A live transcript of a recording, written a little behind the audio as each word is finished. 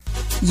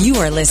You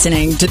are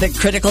listening to the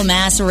Critical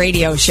Mass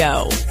Radio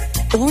Show,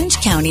 Orange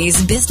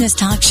County's business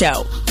talk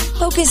show,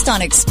 focused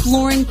on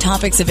exploring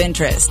topics of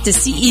interest to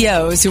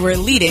CEOs who are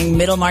leading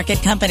middle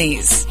market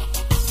companies.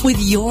 With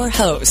your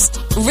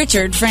host,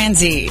 Richard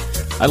Franzi.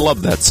 I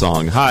love that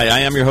song. Hi,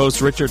 I am your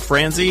host, Richard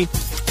Franzi,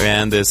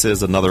 and this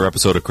is another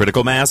episode of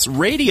Critical Mass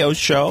Radio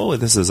Show.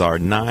 This is our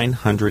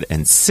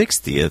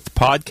 960th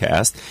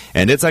podcast,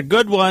 and it's a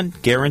good one,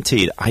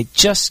 guaranteed. I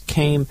just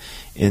came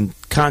in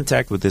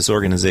contact with this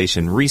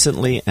organization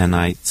recently, and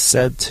I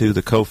said to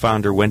the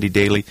co-founder, Wendy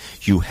Daly,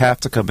 you have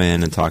to come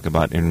in and talk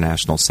about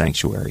International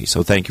Sanctuary.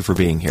 So thank you for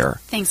being here.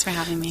 Thanks for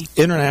having me.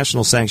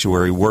 International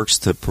Sanctuary works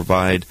to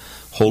provide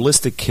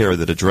holistic care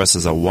that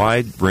addresses a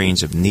wide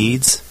range of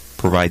needs,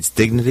 provides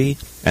dignity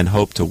and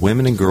hope to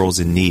women and girls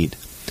in need.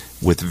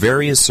 With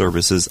various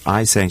services,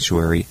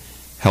 iSanctuary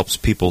helps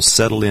people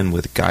settle in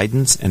with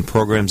guidance and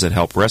programs that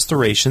help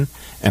restoration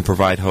and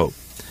provide hope.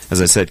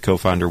 As I said,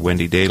 co-founder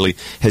Wendy Daly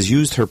has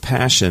used her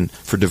passion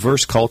for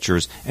diverse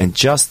cultures and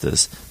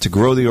justice to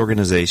grow the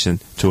organization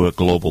to a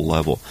global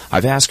level.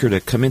 I've asked her to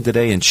come in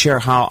today and share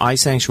how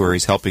iSanctuary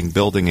is helping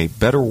building a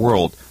better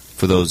world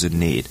for those in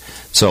need.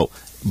 So,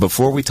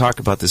 before we talk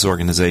about this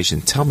organization,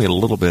 tell me a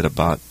little bit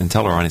about, and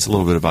tell our audience a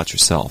little bit about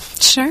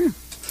yourself. Sure.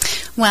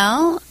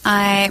 Well,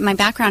 my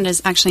background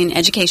is actually in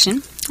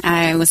education.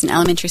 I was an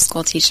elementary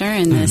school teacher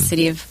in the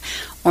city of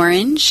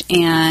Orange,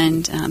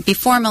 and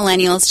before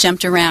millennials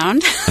jumped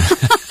around,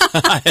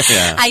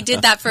 I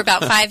did that for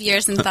about 5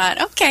 years and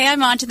thought, okay,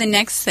 I'm on to the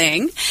next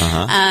thing.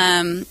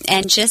 And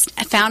just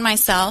found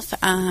myself,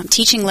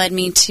 teaching led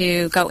me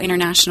to go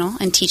international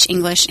and teach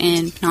English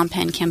in Phnom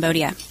Penh,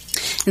 Cambodia.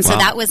 And so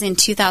that was in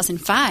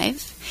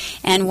 2005.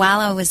 And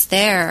while I was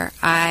there,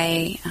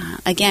 I,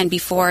 again,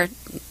 before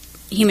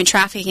human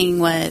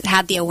trafficking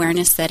had the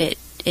awareness that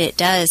it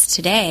does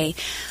today,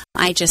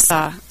 I just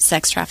saw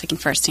sex trafficking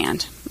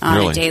firsthand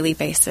on a daily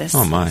basis.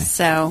 Oh, my.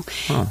 So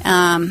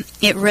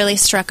it really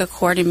struck a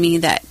chord in me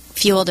that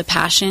fueled a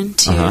passion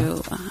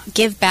to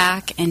give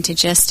back and to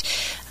just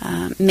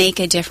make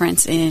a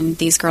difference in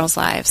these girls'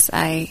 lives.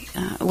 I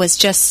was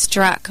just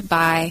struck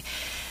by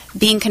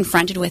being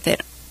confronted with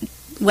it,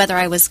 whether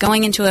I was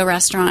going into a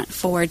restaurant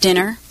for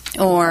dinner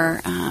or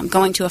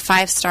going to a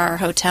 5-star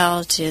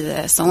hotel to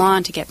the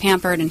salon to get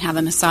pampered and have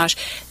a massage.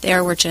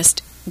 There were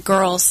just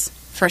girls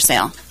for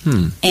sale.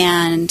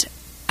 And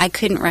I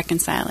couldn't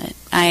reconcile it.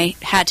 I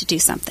had to do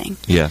something.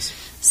 Yes.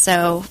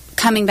 So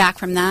coming back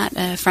from that,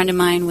 a friend of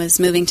mine was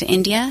moving to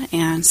India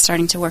and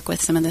starting to work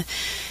with some of the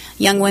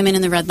young women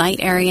in the red light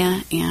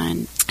area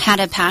and had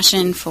a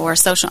passion for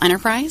social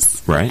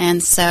enterprise. Right.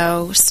 And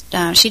so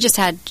she just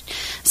had,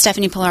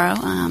 Stephanie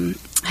Polaro,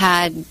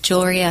 had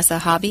jewelry as a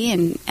hobby,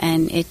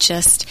 and it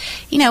just,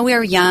 we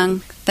were young,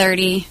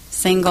 30,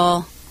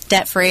 single,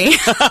 debt-free.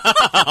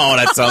 Oh,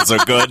 that sounds so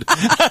good.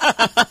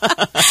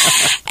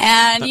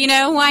 And,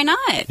 why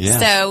not? Yeah.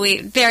 So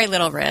very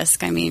little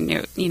risk. I mean,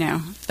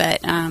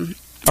 but...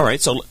 All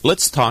right, so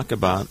let's talk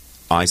about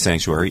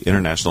iSanctuary,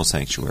 International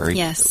Sanctuary.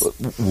 Yes.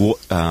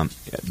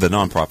 The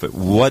nonprofit.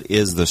 What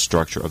is the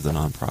structure of the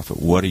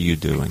nonprofit? What are you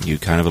doing? You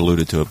kind of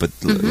alluded to it, but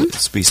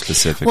let's be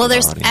specific. Well,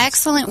 there's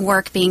excellent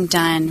work being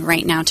done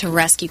right now to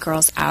rescue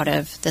girls out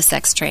of the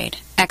sex trade.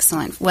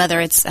 Excellent. Whether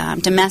it's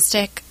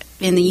domestic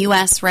in the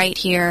U.S. right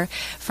here,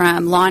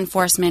 from law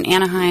enforcement,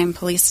 Anaheim,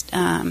 police,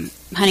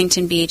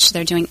 Huntington Beach,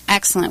 they're doing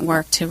excellent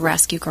work to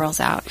rescue girls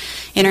out.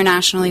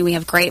 Internationally, we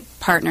have great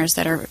partners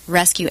that are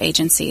rescue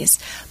agencies.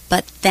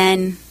 But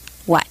then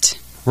what?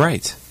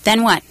 Right.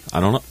 Then what? I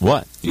don't know.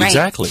 What? Right.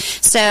 Exactly.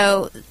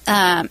 So,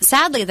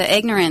 sadly, the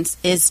ignorance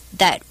is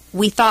that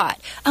we thought,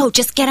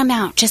 just get them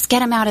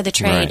out of the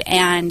trade, right,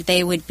 and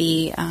they would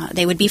be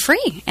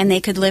free, and they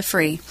could live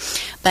free.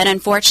 But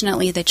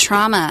unfortunately, the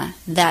trauma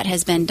that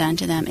has been done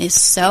to them is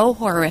so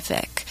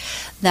horrific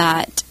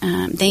that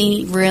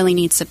they really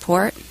need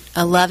support,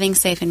 a loving,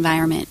 safe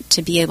environment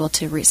to be able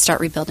to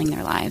start rebuilding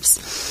their lives.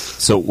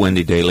 So,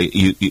 Wendy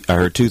Daly, I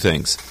heard two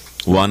things.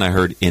 One, I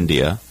heard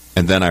India,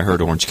 and then I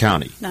heard Orange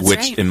County, That's which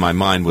right. in my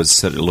mind was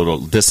set a little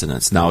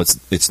dissonance. Now,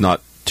 it's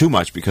not too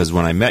much, because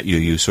when I met you,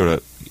 you sort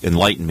of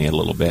enlightened me a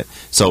little bit.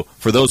 So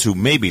for those who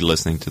may be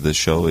listening to this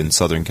show in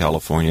Southern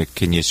California,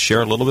 can you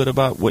share a little bit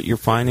about what you're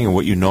finding or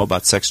what you know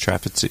about sex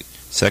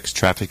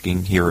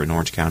trafficking here in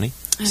Orange County,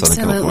 Southern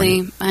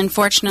California? Absolutely.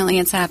 Unfortunately,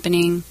 it's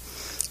happening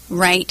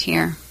right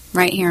here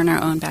in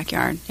our own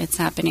backyard. It's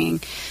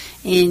happening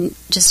in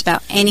just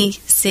about any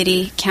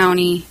city,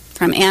 county,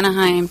 from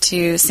Anaheim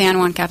to San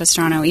Juan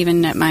Capistrano,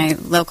 even at my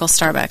local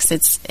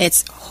Starbucks.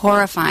 It's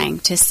horrifying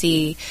to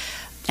see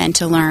and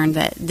to learn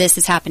that this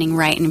is happening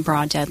right in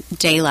broad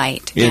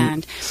daylight.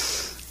 And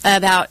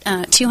about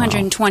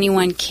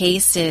 221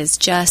 cases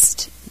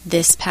just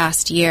this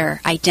past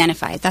year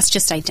identified. That's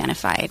just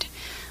identified.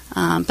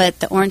 But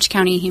the Orange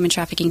County Human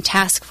Trafficking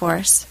Task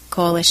Force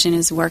Coalition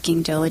is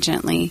working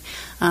diligently.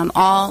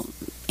 All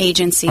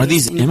agencies Are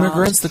these involved.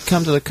 immigrants that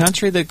come to the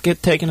country that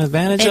get taken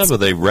advantage of? Are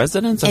they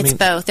residents? It's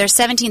both. There's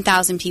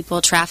 17,000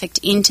 people trafficked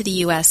into the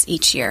U.S.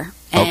 each year.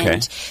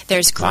 And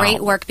there's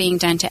great work being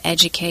done to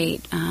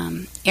educate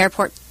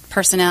airport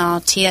personnel,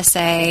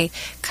 TSA,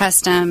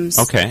 customs.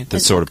 Okay, that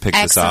sort of picks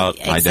us out,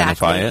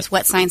 identify it.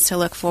 What signs to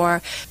look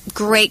for.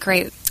 Great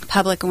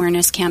public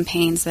awareness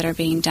campaigns that are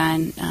being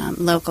done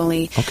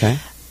locally. Okay.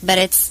 But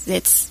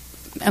it's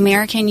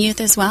American youth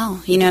as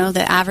well. You know,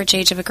 the average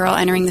age of a girl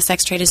entering the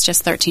sex trade is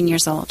just 13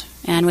 years old.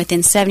 And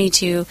within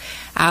 72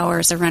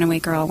 hours, a runaway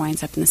girl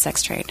winds up in the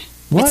sex trade.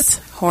 What? It's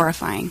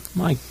horrifying.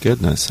 My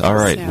goodness. All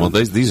right. So. Well,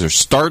 these are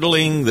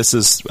startling. This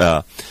is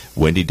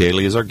Wendy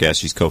Daly is our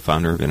guest. She's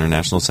co-founder of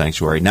International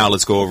Sanctuary. Now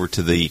let's go over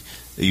to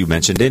you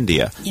mentioned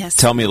India. Yes.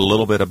 Tell me a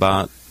little bit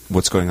about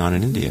what's going on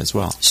in India as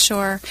well.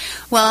 Sure.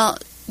 Well,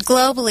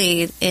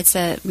 globally, it's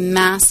a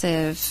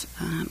massive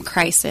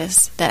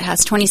crisis that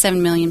has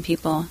 27 million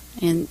people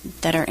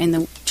that are in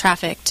the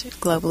trafficked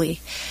globally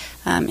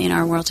in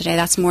our world today.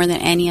 That's more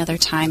than any other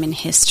time in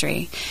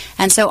history.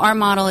 And so our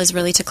model is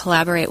really to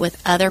collaborate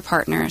with other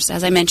partners.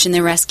 As I mentioned,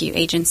 the rescue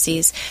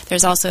agencies.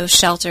 There's also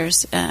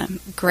shelters,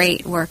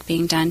 great work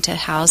being done to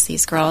house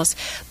these girls.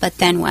 But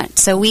then what?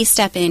 So we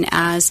step in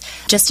as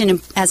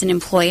an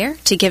employer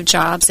to give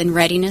jobs and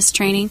readiness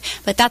training,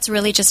 but that's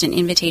really just an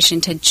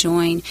invitation to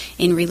join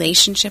in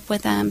relationship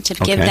with them, to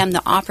give them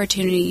the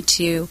opportunity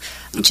to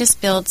just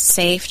build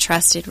safe,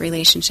 trusted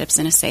relationships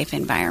in a safe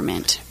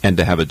environment. And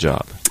to have a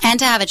job.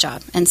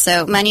 And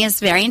so money is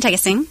very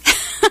enticing.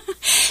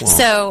 It's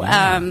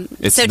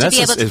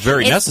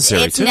very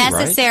necessary, it's too,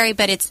 necessary, right?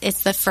 but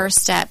it's the first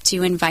step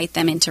to invite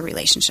them into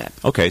relationship.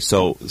 Okay,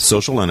 so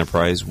social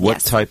enterprise, what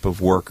type of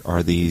work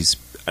are these?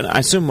 I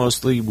assume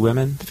mostly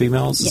women,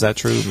 females. Is that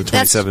true? The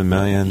 27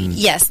 million.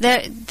 Yes,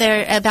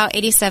 they're about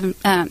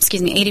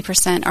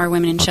 80% are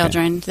women and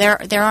children.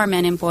 There are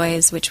men and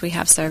boys, which we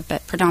have served,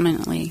 but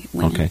predominantly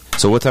women. Okay,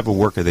 so what type of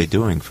work are they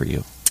doing for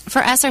you? For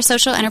us, our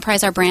social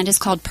enterprise, our brand is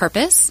called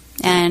Purpose,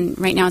 and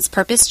right now it's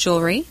Purpose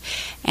Jewelry,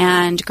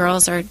 and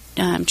girls are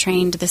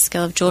trained the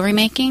skill of jewelry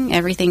making,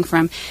 everything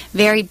from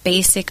very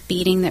basic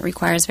beading that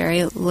requires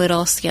very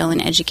little skill and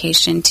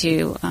education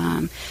to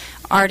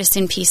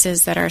artisan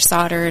pieces that are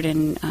soldered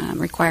and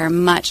require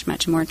much,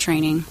 much more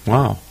training.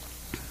 Wow.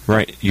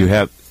 Right. You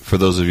have, for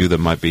those of you that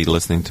might be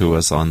listening to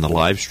us on the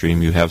live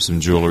stream, you have some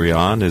jewelry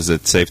on. Is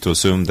it safe to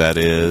assume that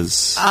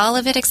is? All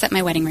of it except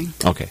my wedding ring.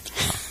 Okay.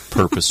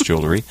 Purpose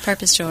Jewelry.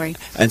 Purpose Jewelry.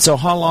 And so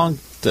how long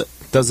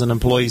does an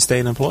employee stay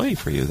an employee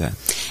for you then?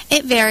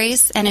 It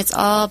varies, and it's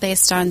all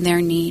based on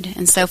their need.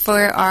 And so for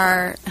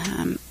our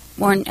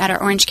at our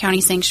Orange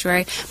County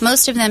Sanctuary,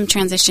 most of them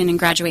transition and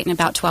graduate in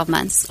about 12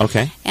 months.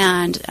 Okay.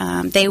 And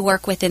they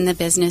work within the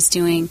business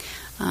doing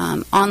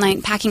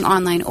packing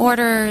online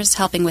orders,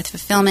 helping with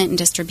fulfillment and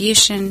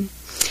distribution.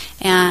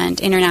 And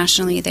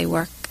internationally, they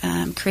work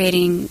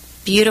creating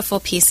beautiful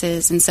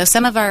pieces. And so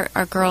some of our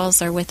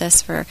girls are with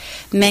us for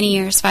many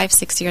years,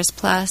 5-6 years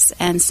plus,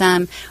 and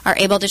some are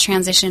able to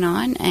transition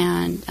on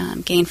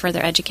and gain further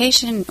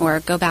education or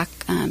go back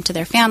to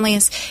their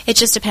families. It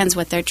just depends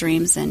what their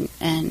dreams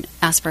and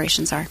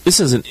aspirations are. This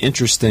is an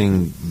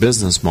interesting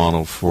business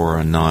model for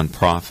a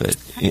nonprofit,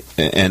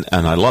 and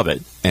I love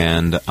it.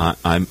 And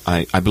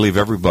I believe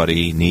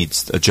everybody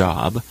needs a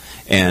job,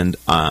 and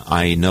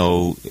I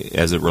know,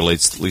 as it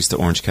relates at least to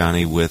Orange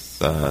County with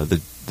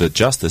the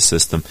justice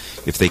system,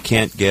 if they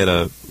can't get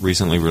a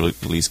recently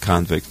released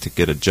convict to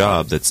get a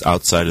job that's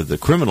outside of the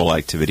criminal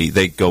activity,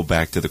 they go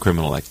back to the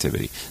criminal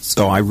activity.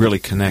 So I really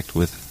connect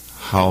with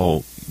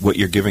how what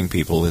you're giving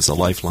people is a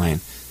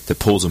lifeline that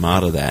pulls them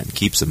out of that and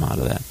keeps them out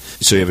of that.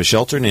 So you have a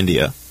shelter in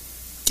India.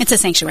 It's a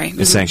sanctuary.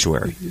 A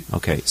sanctuary. Mm-hmm.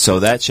 Okay.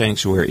 So that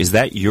sanctuary, is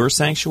that your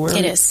sanctuary?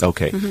 It is.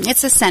 Okay. Mm-hmm.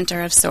 It's a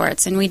center of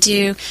sorts. And we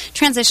do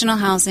transitional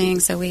housing,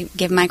 so we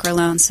give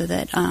microloans so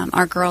that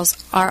our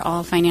girls are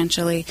all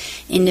financially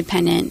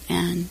independent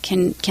and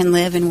can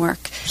live and work.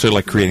 So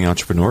like creating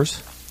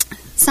entrepreneurs?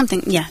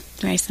 Something, yeah.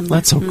 Very similar.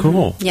 That's so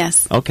cool.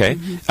 Yes. Okay.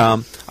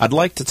 I'd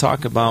like to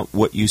talk about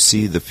what you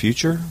see the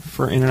future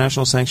for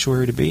International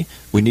Sanctuary to be.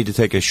 We need to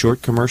take a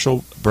short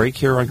commercial break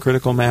here on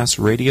Critical Mass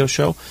Radio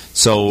Show.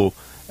 So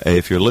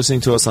if you're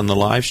listening to us on the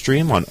live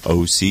stream on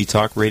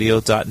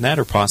octalkradio.net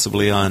or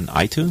possibly on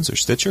iTunes or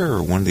Stitcher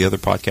or one of the other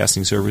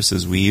podcasting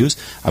services we use,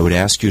 I would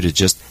ask you to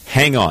just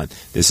hang on.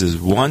 This is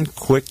one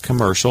quick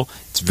commercial.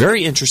 It's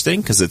very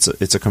interesting because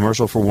it's a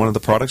commercial for one of the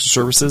products or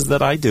services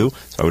that I do,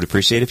 so I would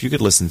appreciate if you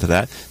could listen to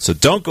that. So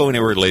don't go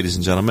anywhere, ladies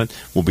and gentlemen.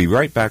 We'll be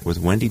right back with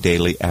Wendy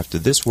Daly after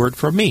this word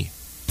from me.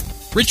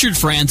 Richard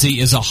Franzi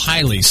is a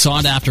highly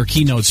sought-after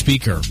keynote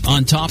speaker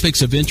on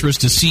topics of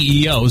interest to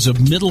CEOs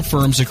of middle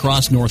firms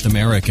across North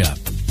America.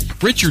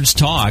 Richard's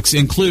talks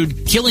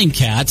include Killing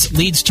Cats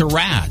Leads to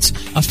Rats,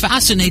 a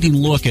fascinating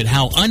look at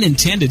how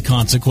unintended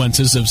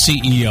consequences of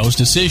CEOs'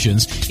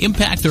 decisions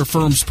impact their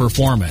firm's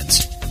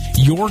performance.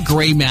 Your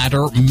Gray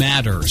Matter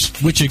Matters,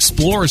 which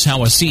explores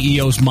how a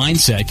CEO's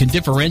mindset can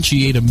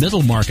differentiate a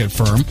middle market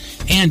firm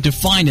and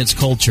define its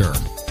culture.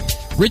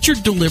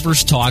 Richard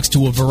delivers talks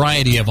to a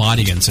variety of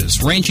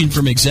audiences, ranging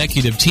from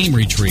executive team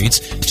retreats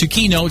to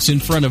keynotes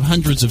in front of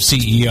hundreds of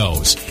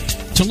CEOs.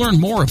 To learn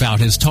more about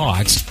his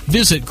talks,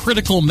 visit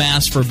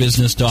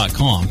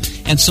criticalmassforbusiness.com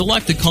and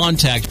select the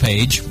contact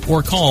page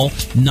or call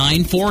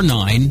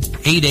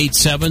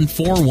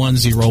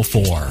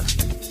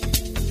 949-887-4104.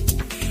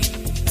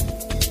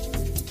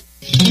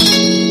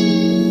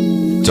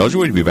 Told you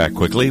we'd be back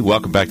quickly.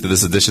 Welcome back to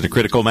this edition of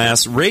Critical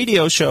Mass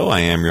Radio Show.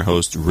 I am your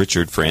host,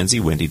 Richard Franzi.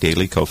 Wendy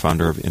Daly,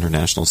 co-founder of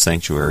International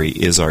Sanctuary,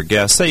 is our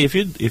guest. Hey, if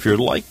you're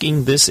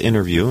liking this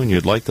interview and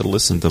you'd like to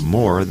listen to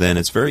more, then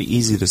it's very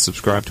easy to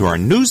subscribe to our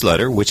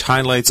newsletter, which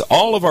highlights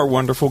all of our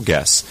wonderful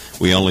guests.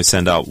 We only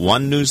send out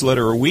one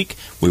newsletter a week.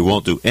 We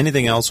won't do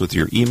anything else with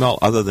your email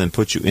other than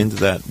put you into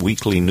that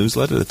weekly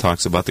newsletter that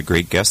talks about the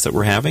great guests that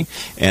we're having.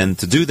 And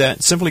to do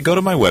that, simply go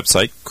to my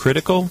website,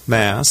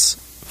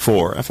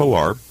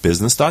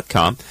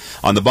 criticalmass4business.com.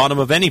 On the bottom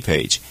of any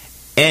page,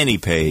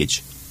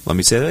 let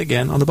me say that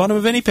again, on the bottom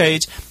of any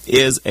page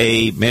is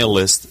a mail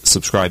list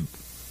subscribe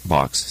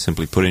box.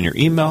 Simply put in your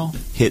email,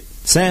 hit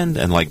send,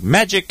 and like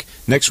magic,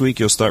 next week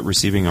you'll start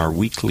receiving our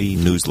weekly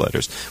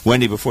newsletters.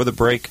 Wendy, before the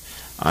break,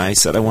 I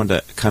said I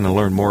wanted to kind of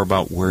learn more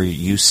about where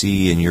you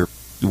see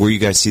where you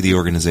guys see the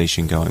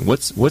organization going.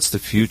 What's the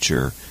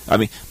future? I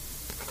mean,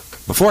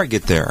 before I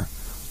get there,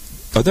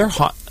 are there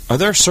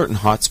certain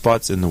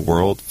hotspots in the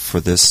world for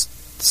this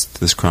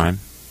crime?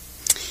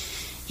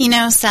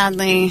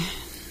 Sadly,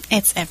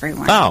 it's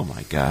everywhere. Oh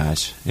my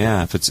gosh!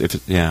 Yeah,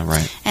 yeah,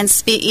 right.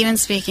 And even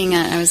speaking,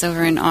 I was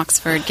over in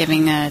Oxford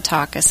giving a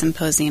talk, a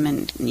symposium,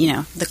 and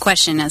the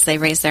question as they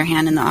raise their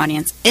hand in the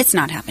audience, it's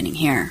not happening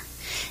here.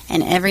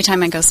 And every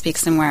time I go speak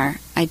somewhere,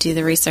 I do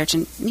the research,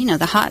 and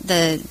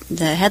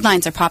the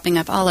headlines are popping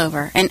up all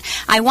over. And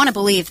I want to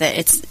believe that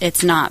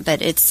it's not,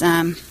 but it's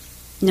no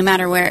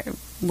matter where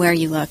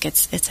you look,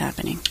 it's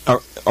happening.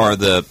 Are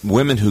the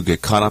women who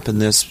get caught up in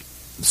this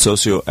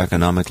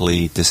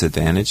socioeconomically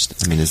disadvantaged?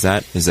 I mean, is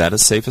that a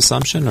safe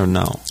assumption or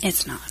no?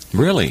 It's not.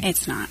 Really?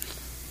 It's not.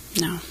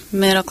 No.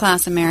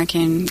 Middle-class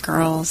American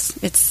girls.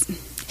 It's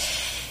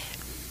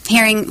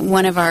hearing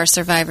one of our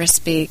survivors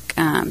speak,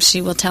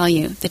 she will tell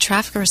you, the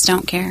traffickers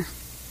don't care.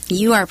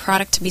 You are a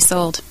product to be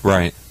sold.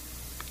 Right.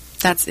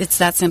 It's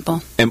that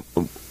simple. And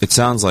it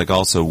sounds like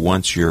also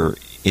once you're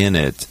in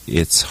it,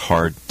 it's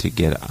hard to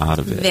get out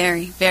of it.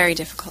 Very, very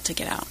difficult to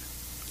get out.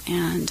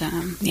 And,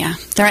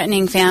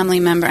 threatening family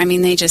member. I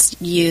mean, they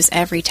just use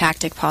every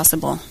tactic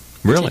possible.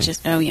 Really?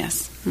 Oh,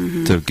 yes.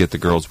 Mm-hmm. To get the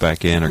girls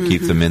back in or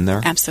keep them in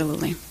there?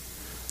 Absolutely.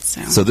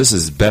 So this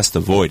is best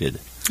avoided.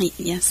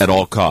 Yes. At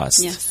all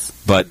costs. Yes.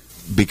 But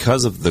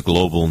because of the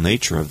global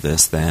nature of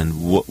this, then,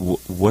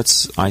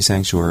 what's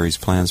iSanctuary's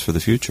plans for the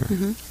future?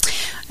 Mm-hmm.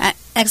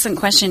 Excellent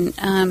question.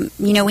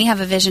 We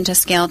have a vision to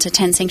scale to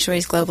 10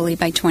 sanctuaries globally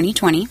by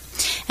 2020,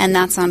 and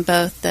that's on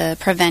both the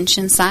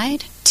prevention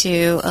side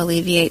to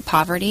alleviate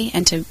poverty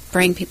and to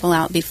bring people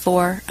out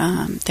before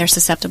they're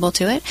susceptible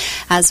to it,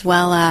 as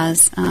well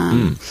as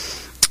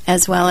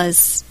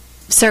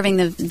serving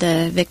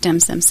the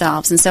victims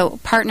themselves. And so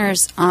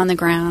partners on the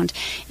ground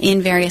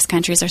in various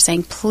countries are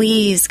saying,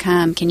 please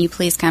come, can you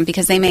please come?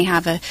 Because they may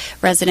have a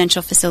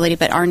residential facility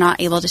but are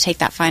not able to take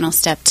that final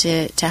step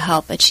to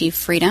help achieve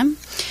freedom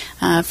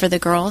for the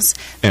girls.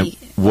 And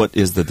what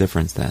is the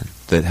difference then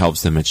that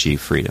helps them achieve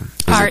freedom?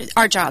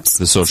 Our jobs.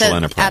 The social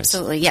enterprise.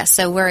 Absolutely, yes.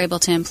 So we're able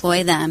to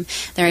employ them.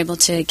 They're able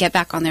to get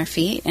back on their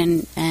feet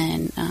and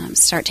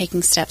start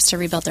taking steps to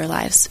rebuild their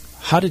lives.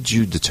 How did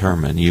you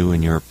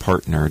and your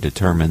partner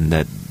determine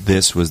that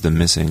this was the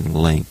missing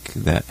link,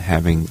 that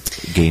having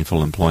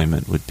gainful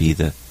employment would be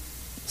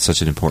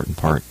such an important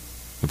part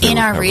of their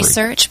recovery? Our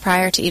research,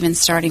 prior to even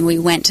starting, we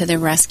went to the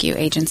rescue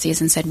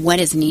agencies and said, what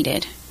is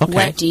needed? Okay.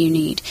 What do you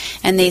need?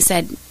 And they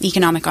said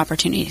economic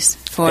opportunities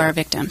for our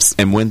victims.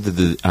 And when did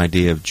the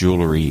idea of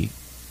jewelry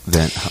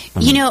then...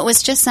 it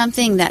was just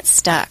something that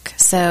stuck.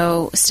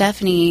 So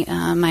Stephanie,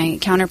 my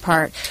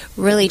counterpart,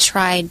 really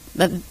tried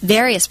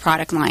various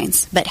product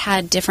lines, but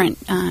had different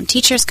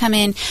teachers come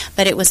in,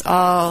 but it was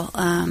all...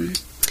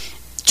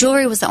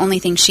 jewelry was the only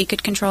thing she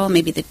could control.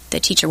 Maybe the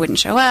teacher wouldn't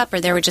show up, or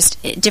there were just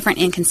different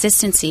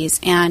inconsistencies.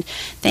 And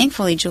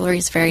thankfully, jewelry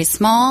is very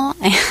small,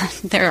 and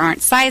there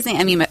aren't sizing.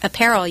 I mean,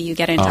 apparel, you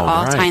get into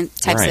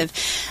types of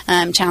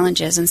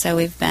challenges. And so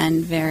we've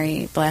been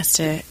very blessed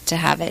to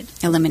have it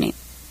eliminate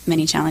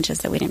many challenges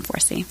that we didn't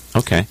foresee.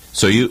 Okay.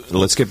 So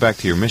let's get back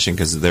to your mission,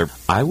 because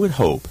I would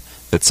hope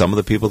that some of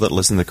the people that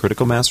listen to the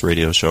Critical Mass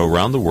Radio Show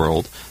around the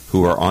world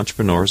who are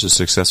entrepreneurs or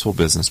successful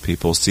business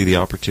people see the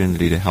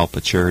opportunity to help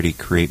a charity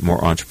create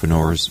more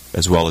entrepreneurs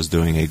as well as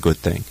doing a good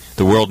thing.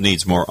 The world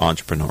needs more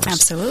entrepreneurs.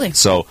 Absolutely.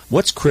 So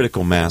what's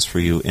critical mass for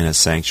you in a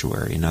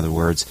sanctuary? In other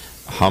words,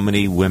 how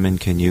many women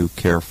can you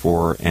care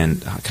for,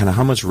 and kind of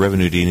how much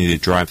revenue do you need to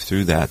drive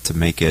through that to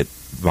make it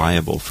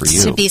viable for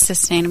you? To be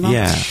sustainable?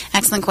 Yeah.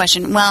 Excellent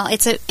question. Well,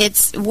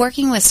 it's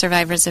working with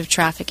survivors of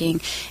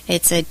trafficking.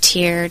 It's a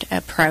tiered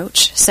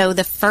approach. So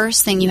the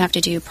first thing you have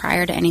to do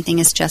prior to anything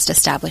is just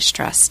establish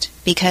trust,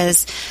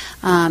 because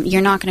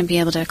you're not going to be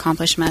able to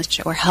accomplish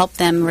much or help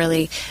them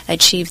really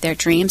achieve their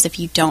dreams if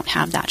you don't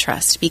have that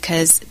trust,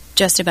 because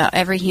just about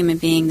every human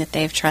being that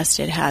they've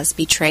trusted has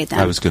betrayed them.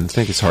 I was going to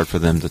think it's hard for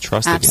them to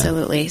trust again.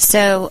 Absolutely.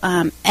 So,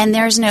 and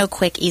there's no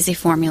quick, easy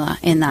formula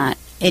in that.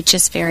 It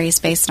just varies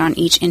based on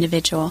each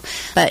individual.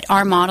 But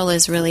our model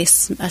is really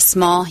a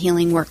small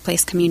healing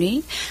workplace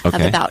community of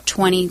about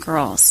 20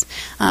 girls.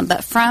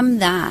 But from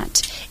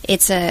that,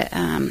 it's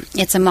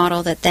a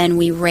model that then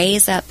we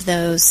raise up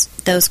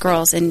those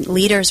girls, and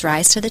leaders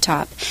rise to the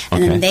top,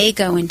 and then they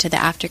go into the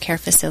aftercare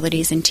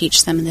facilities and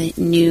teach some of the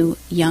new,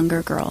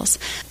 younger girls.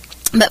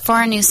 But for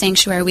our new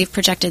sanctuary, we've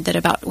projected that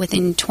about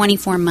within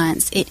 24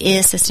 months, it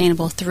is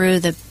sustainable through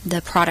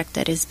the product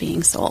that is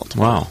being sold.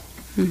 Wow.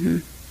 Mm-hmm.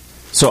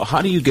 So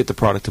how do you get the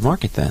product to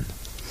market then?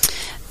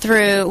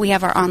 We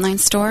have our online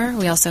store.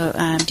 We also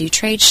do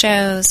trade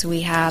shows.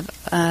 We have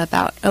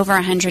about over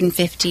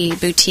 150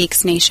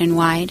 boutiques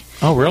nationwide.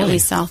 Oh, really? That we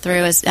sell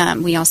through.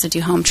 We also do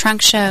home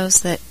trunk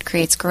shows that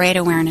creates great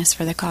awareness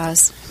for the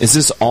cause. Is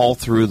this all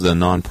through the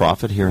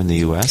nonprofit here in the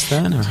U.S.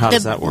 then, or how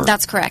does that work?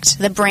 That's correct.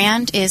 The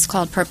brand is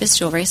called Purpose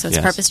Jewelry, so it's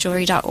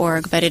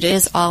purposejewelry.org, but it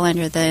is all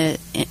under the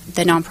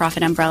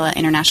nonprofit umbrella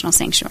International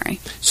Sanctuary.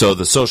 So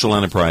the social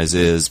enterprise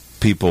is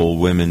people,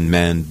 women,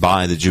 men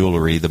buy the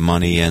jewelry. The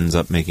money ends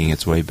up making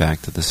its way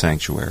back to the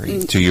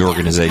sanctuary, to your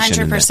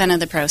organization. 100% of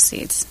the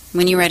proceeds.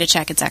 When you write a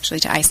check, it's actually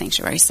to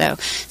iSanctuary. So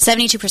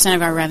 72%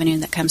 of our revenue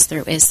that comes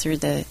through is through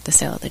the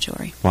sale of the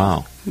jewelry.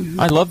 Wow. Mm-hmm.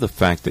 I love the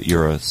fact that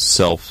you're a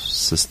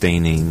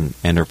self-sustaining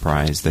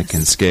enterprise that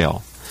can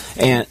scale.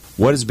 And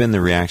what has been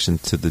the reaction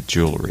to the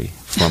jewelry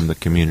from the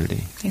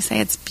community? They say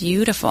it's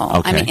beautiful.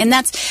 Okay. I mean, and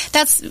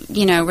that's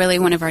really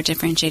one of our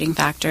differentiating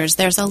factors.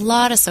 There's a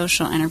lot of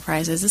social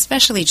enterprises,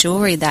 especially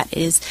jewelry, that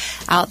is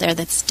out there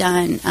that's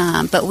done.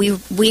 But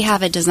we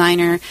have a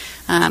designer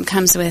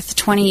comes with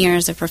 20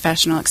 years of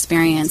professional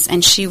experience,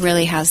 and she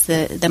really has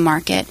the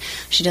market.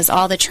 She does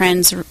all the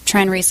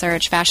trend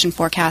research, fashion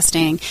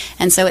forecasting,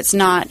 and so it's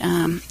not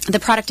the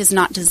product is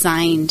not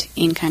designed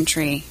in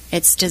country.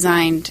 It's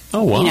designed,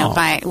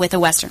 with a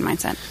Western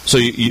mindset.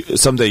 So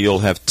someday you'll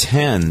have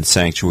 10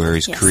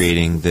 sanctuaries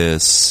creating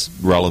this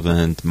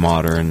relevant,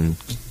 modern,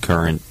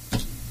 current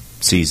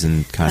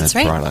season kind of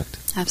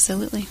product.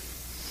 Absolutely.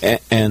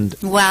 And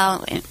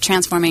while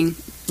transforming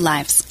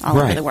lives all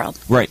over the world.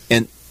 Right.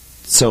 And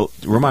so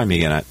remind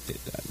me again,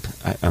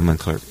 I'm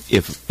unclear.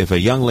 If a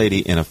young lady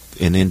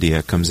in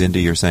India comes into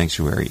your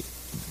sanctuary,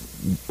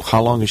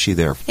 how long is she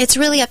there? It's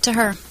really up to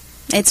her.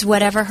 It's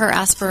whatever her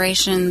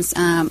aspirations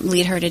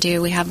lead her to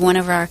do. We have one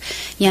of our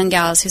young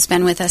gals who's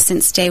been with us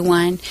since day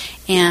one,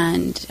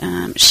 and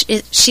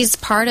she's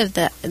part of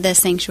the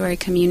sanctuary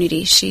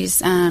community. She's,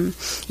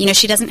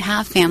 she doesn't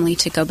have family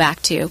to go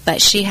back to,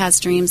 but she has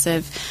dreams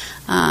of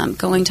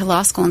going to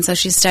law school, and so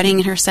she's studying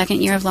in her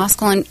second year of law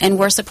school, and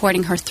we're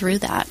supporting her through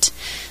that.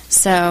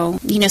 So,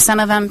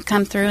 some of them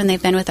come through and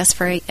they've been with us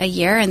for a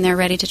year and they're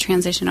ready to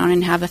transition on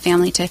and have a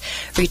family to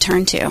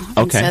return to. Okay.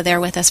 And so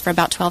they're with us for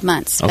about 12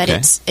 months. Okay.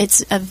 But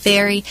it's a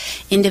very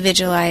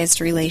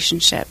individualized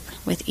relationship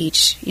with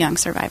each young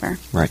survivor.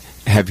 Right.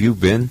 Have you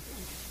been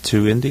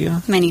to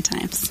India? Many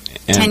times.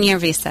 10-year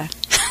visa.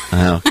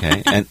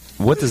 Okay. And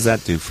what does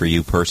that do for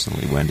you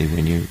personally, Wendy,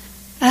 when you...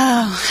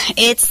 Oh,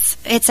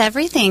 it's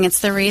everything.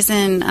 It's the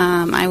reason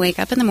I wake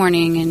up in the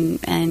morning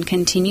and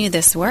continue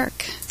this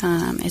work.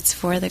 It's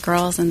for the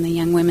girls and the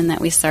young women that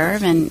we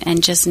serve,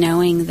 and just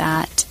knowing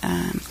that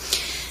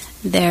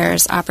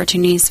there's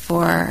opportunities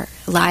for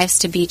lives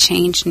to be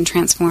changed and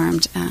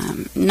transformed,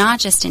 not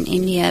just in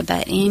India,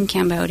 but in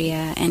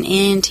Cambodia and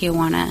in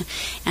Tijuana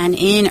and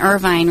in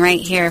Irvine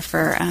right here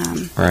for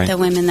the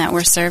women that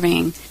we're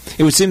serving.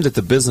 It would seem that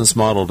the business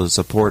model to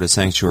support a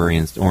sanctuary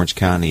in Orange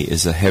County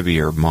is a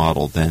heavier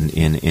model than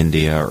in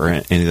India or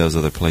any of those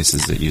other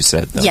places that you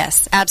said, though.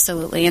 Yes,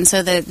 absolutely. And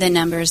so the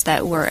numbers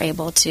that we're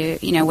able to,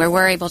 where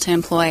we're able to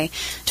employ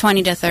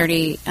 20 to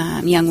 30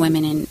 young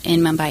women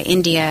in Mumbai,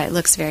 India, it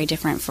looks very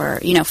different for,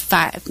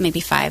 maybe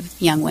five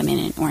young women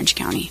in Orange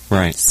County.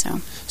 Right.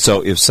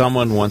 So if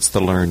someone wants to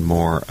learn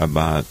more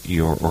about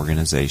your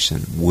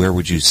organization, where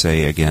would you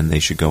say, again, they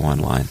should go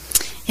online?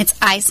 It's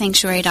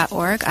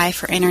iSanctuary.org, I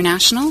for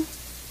international,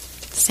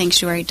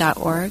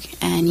 sanctuary.org,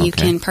 and you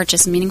can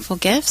purchase meaningful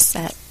gifts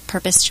at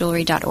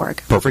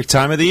purposejewelry.org. Perfect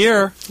time of the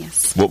year.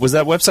 Yes. What was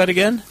that website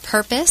again?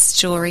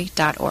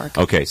 Purposejewelry.org.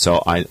 Okay,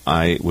 so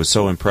I was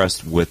so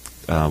impressed with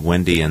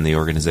Wendy and the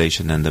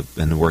organization and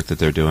the work that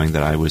they're doing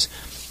that I was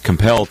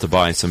compelled to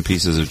buy some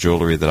pieces of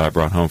jewelry that I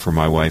brought home for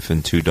my wife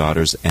and 2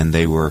 daughters, and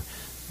they were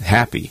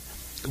happy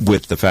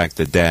with the fact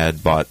that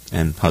Dad bought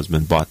and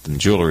husband bought them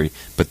jewelry.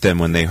 But then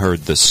when they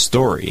heard the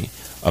story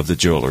of the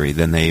jewelry,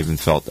 then they even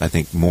felt, I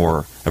think,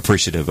 more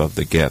appreciative of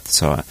the gift.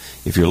 So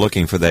if you're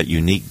looking for that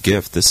unique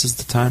gift, this is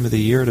the time of the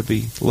year to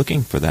be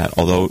looking for that.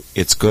 Although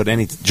it's good,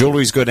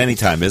 jewelry's good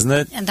anytime, isn't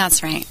it? And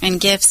that's right. And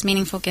gifts,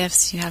 meaningful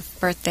gifts. You have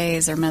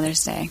birthdays or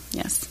Mother's Day.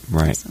 Yes.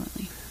 Right.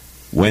 Absolutely.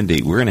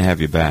 Wendy, we're going to have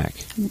you back.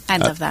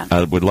 I'd love that.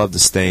 I would love to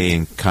stay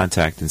in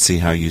contact and see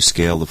how you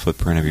scale the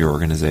footprint of your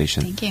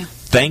organization. Thank you.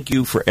 Thank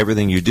you for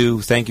everything you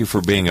do. Thank you for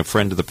being a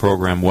friend of the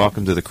program.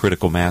 Welcome to the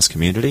Critical Mass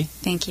community.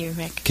 Thank you,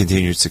 Rick.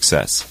 Continued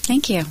success.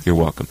 Thank you. You're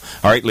welcome.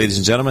 All right, ladies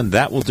and gentlemen,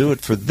 that will do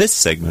it for this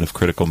segment of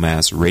Critical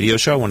Mass Radio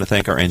Show. I want to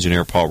thank our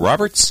engineer, Paul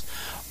Roberts.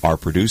 Our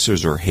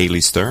producers are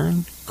Haley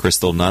Stern,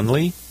 Crystal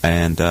Nunley,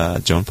 and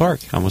Joan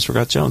Park. I almost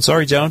forgot Joan.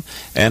 Sorry, Joan.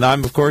 And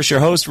I'm, of course,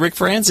 your host, Rick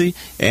Franzi.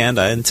 And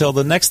until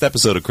the next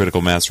episode of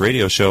Critical Mass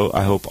Radio Show,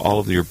 I hope all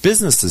of your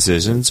business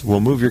decisions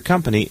will move your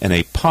company in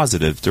a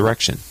positive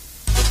direction.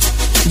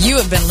 You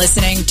have been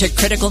listening to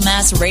Critical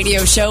Mass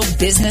Radio Show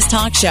Business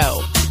Talk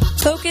Show,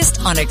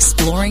 focused on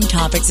exploring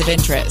topics of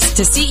interest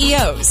to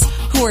CEOs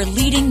who are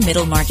leading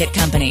middle market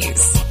companies.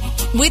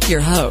 With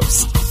your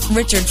host,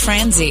 Richard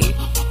Franzi.